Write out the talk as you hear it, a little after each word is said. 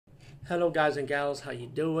Hello guys and gals, how you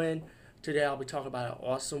doing? Today I'll be talking about an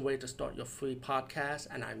awesome way to start your free podcast,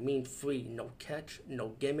 and I mean free, no catch, no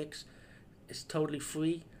gimmicks. It's totally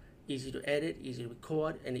free, easy to edit, easy to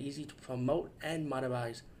record, and easy to promote and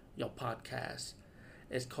monetize your podcast.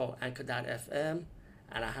 It's called Anchor.fm,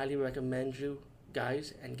 and I highly recommend you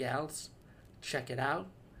guys and gals check it out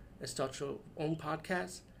and start your own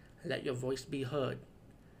podcast and let your voice be heard.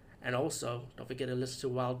 And also, don't forget to listen to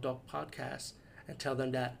Wild Dog Podcast and tell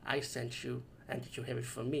them that I sent you and that you hear it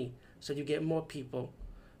from me, so you get more people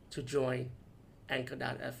to join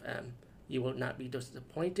Anchor.fm. You will not be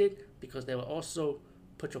disappointed because they will also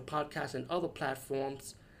put your podcast in other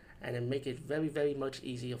platforms and then make it very, very much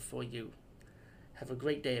easier for you. Have a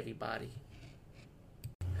great day, everybody.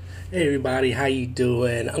 Hey everybody, how you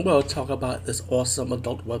doing? I'm going to talk about this awesome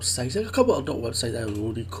adult website. There's a couple of adult websites that are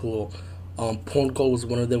really cool. Porngo was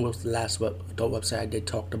one of them. Was the last adult website I did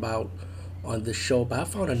talked about on this show, but I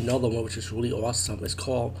found another one which is really awesome. It's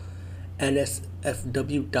called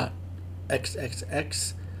NSFW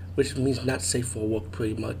XXX, which means not safe for work,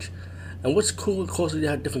 pretty much. And what's cool, of course, they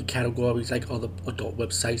have different categories like other adult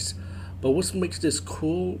websites. But what makes this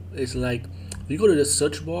cool is like you go to the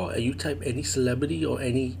search bar and you type any celebrity or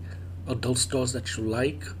any adult stars that you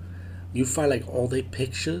like, you find like all their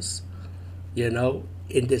pictures,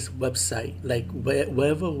 in this website. Like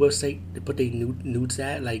wherever website they put their nudes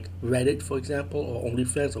at, like Reddit, for example, or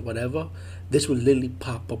OnlyFans or whatever, this will literally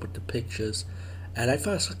pop up with the pictures. And I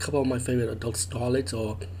found a couple of my favorite adult starlets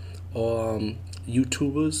or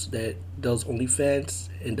YouTubers that does OnlyFans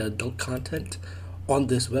and the adult content on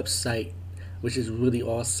this website, which is really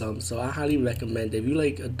awesome. So I highly recommend it. If you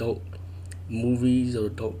like adult movies or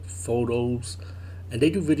adult photos, and they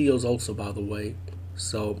do videos also, by the way.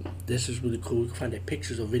 So this is really cool. You can find their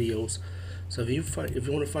pictures or videos. So if you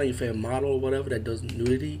want to find your favorite model or whatever that does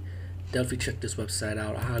nudity, definitely check this website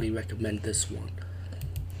out. I highly recommend this one.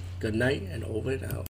 Good night and over and out.